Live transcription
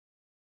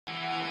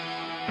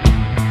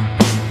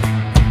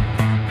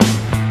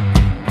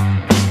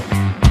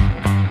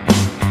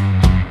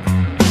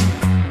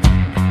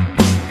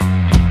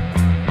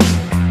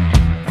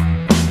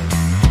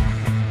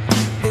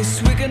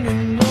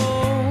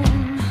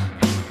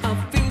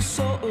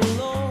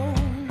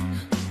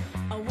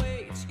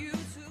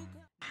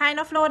Hi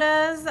Nuff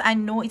Loaders. I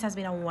know it has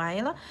been a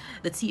while.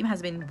 The team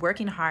has been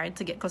working hard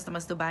to get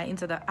customers to buy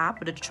into the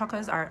app. The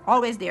truckers are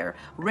always there,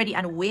 ready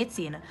and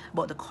waiting,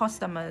 but the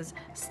customers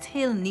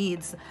still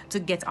needs to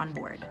get on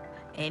board.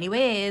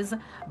 Anyways,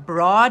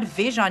 Broad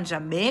Vision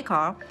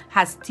Jamaica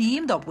has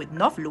teamed up with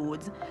Nuff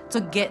Loads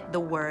to get the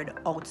word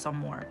out some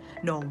more.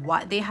 Now,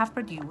 what they have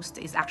produced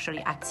is actually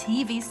a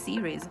TV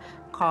series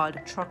called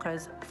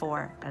Truckers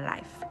for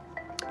Life.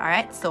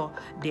 Alright, so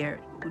there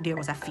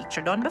was a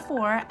feature done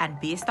before, and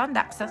based on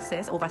that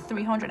success, over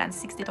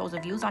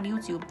 360,000 views on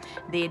YouTube,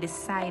 they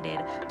decided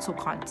to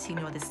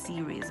continue the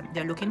series.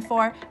 They're looking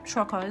for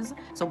truckers,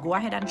 so go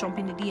ahead and jump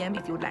in the DM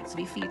if you would like to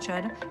be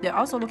featured. They're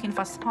also looking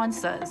for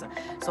sponsors,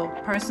 so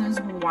persons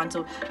who want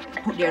to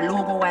put their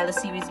logo while the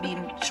series is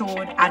being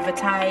shown,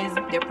 advertise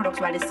their products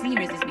while the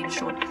series is being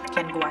shown,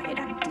 can go ahead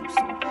and do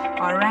so.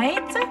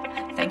 Alright,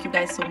 thank you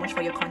guys so much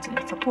for your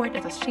continued support.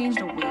 Let us change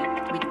the way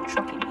we do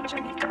trucking in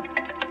Jamaica.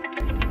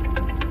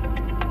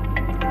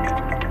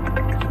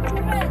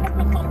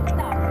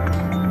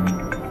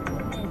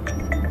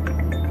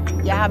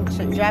 You have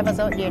drivers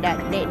out there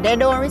that they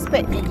don't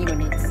respect the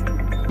units.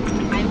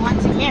 I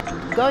want to hear.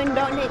 Going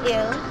down the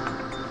hill,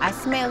 I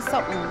smell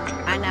something,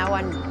 and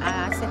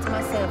I said to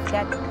myself,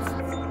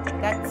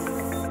 that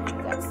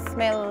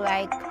smell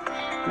like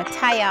my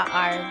tire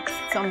or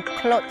some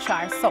clutch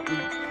or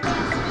something.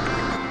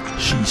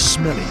 She's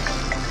smelling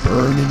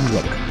burning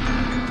rubber.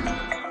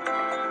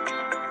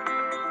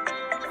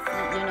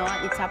 You know,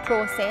 it's a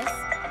process,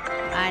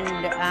 and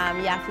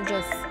you have to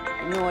just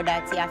know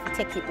that you have to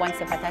take it one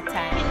step at a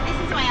time. This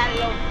is why I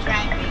love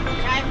driving.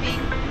 Driving,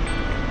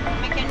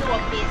 making know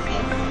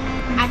places.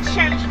 I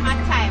cherish my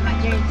time at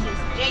JTC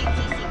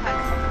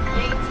because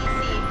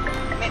JTC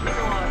make me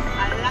know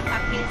a lot of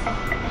places,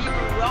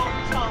 even round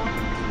town,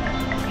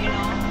 you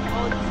know,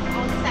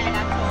 outside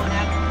of town.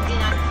 I've been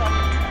on some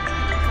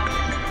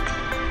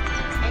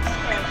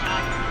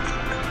excursions,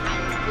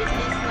 and with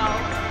this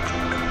now,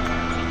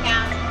 we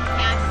can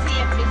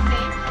safely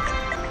say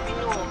we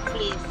know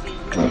places, we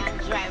can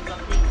drive the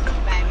places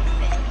by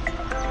myself.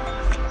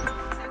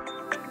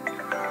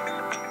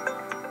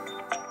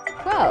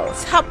 Well,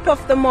 top of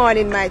the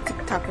morning, my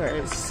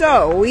TikTokers.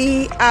 So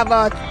we have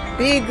a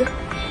big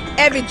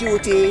heavy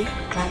duty.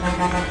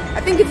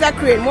 I think it's a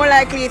crane, more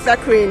likely it's a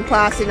crane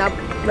passing up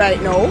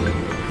right now.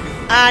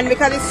 And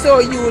because it's so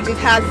huge, it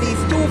has these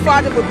 2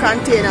 portable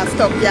containers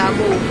stuck here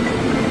move.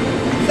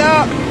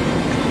 So,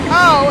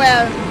 oh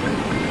well,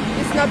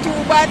 it's not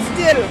too bad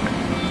still.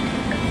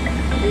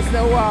 It's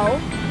no wow.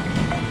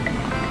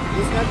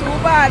 It's not too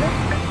bad.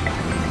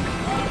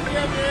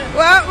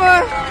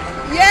 Well,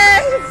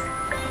 yes!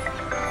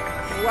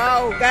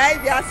 Wow, guys,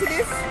 you see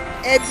this?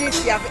 Edge it,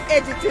 you have to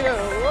edge it, you know.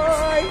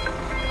 Boy,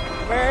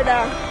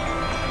 murder.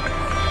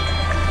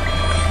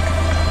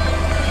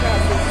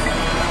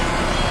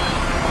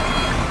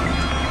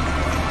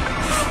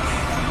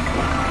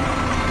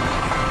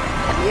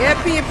 Yeah,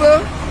 people,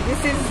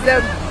 this is the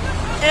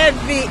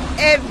heavy.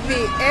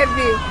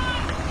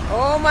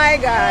 Oh my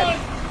God.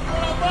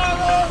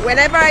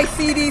 Whenever I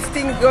see these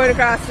things going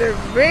across the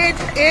bridge,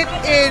 it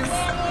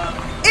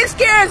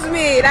scares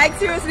me. Like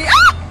seriously,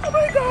 oh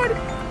my God,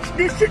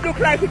 this shit look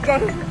like it's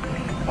gonna.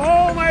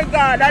 Oh my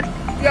God, that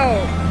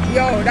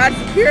that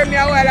scared me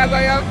a while ago.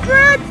 Your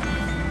friend,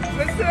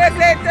 but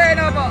seriously, turn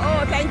over.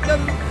 Oh, thank you.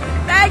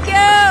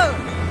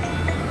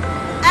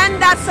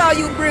 And that's how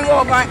you bring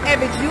over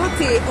heavy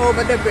duty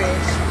over the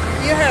bridge.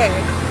 You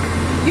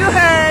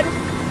heard.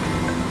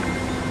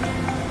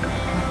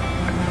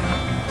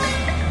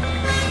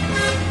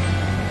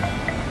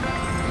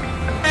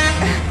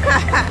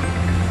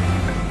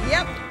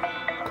 Yep.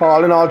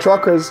 Calling all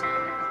truckers,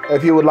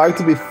 if you would like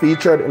to be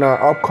featured in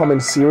our upcoming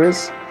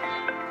series,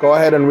 go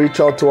ahead and reach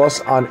out to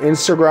us on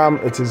Instagram.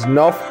 It is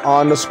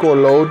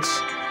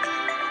Nuff_Loads.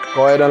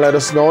 Go ahead and let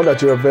us know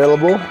that you're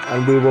available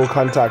and we will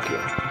contact you.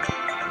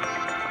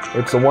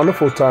 It's a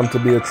wonderful time to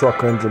be a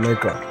trucker in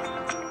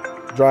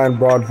Jamaica. Giant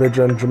Broad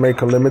Vision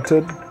Jamaica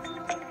Limited,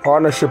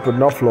 partnership with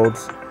Nuff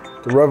Loads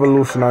to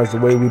revolutionize the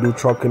way we do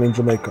trucking in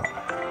Jamaica.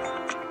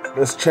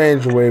 Let's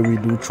change the way we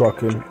do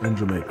trucking in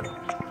Jamaica.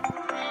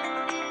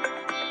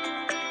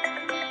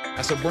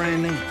 That's a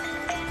brand name.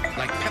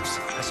 Like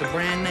Pepsi, that's a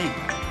brand name.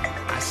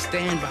 I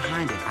stand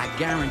behind it. I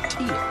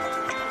guarantee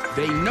it.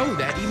 They know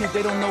that, even if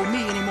they don't know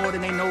me any more than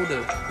they know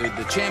the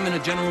chairman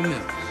of General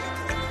Mills.